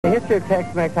The history of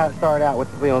Tex-Mex, how it started out with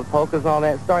the polkas and all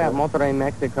that, it started out in Monterrey,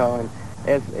 Mexico, and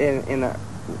as in the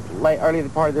early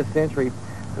part of this century,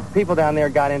 people down there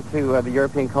got into the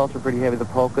European culture pretty heavy, the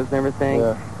polkas and everything.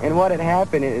 Yeah. And what had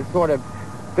happened, it sort of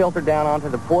filtered down onto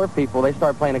the poor people. They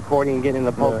started playing accordion and getting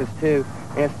into the polkas too.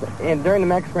 And during the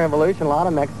Mexican Revolution, a lot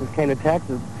of Mexicans came to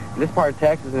Texas, this part of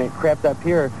Texas, and it crept up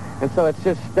here. And so it's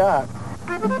just stuck.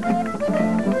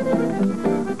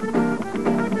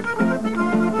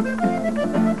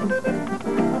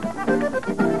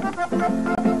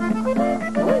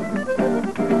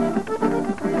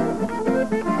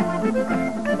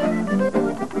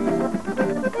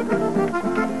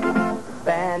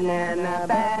 Banana,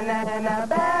 banana,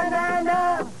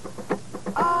 banana,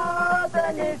 all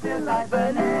the nations like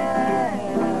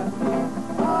banana,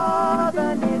 all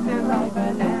the nations like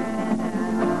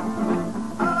banana,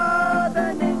 all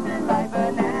the nations like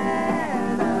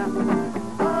banana,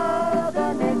 all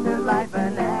the nations like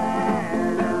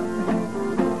banana,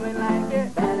 moving like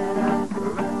it, banana,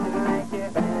 rocking like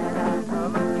it, banana,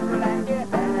 moving like it,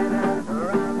 banana,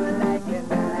 rocking like it,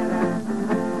 banana,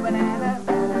 banana,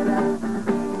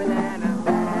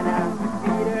 banana.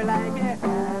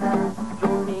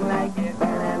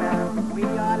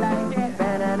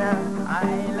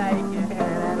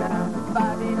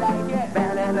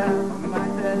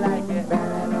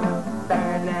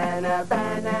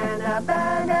 Banana,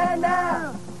 banana,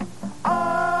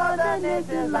 all the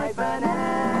nations like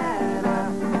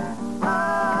banana,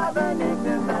 all the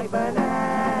nations like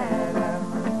banana,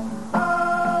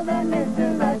 all the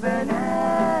nations like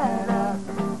banana,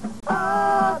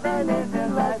 all the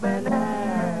nations like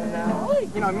banana.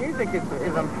 You know, music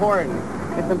is important.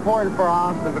 It's important for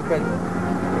Austin because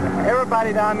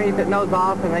everybody that I meet that knows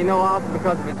Austin, they know Austin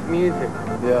because of its music.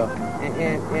 Yeah.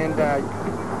 And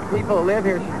people that live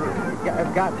here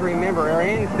have got to remember, or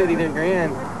any city that you're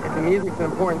in, if the music's an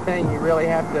important thing, you really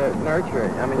have to nurture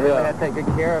it. I mean, you really have to take good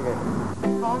care of it.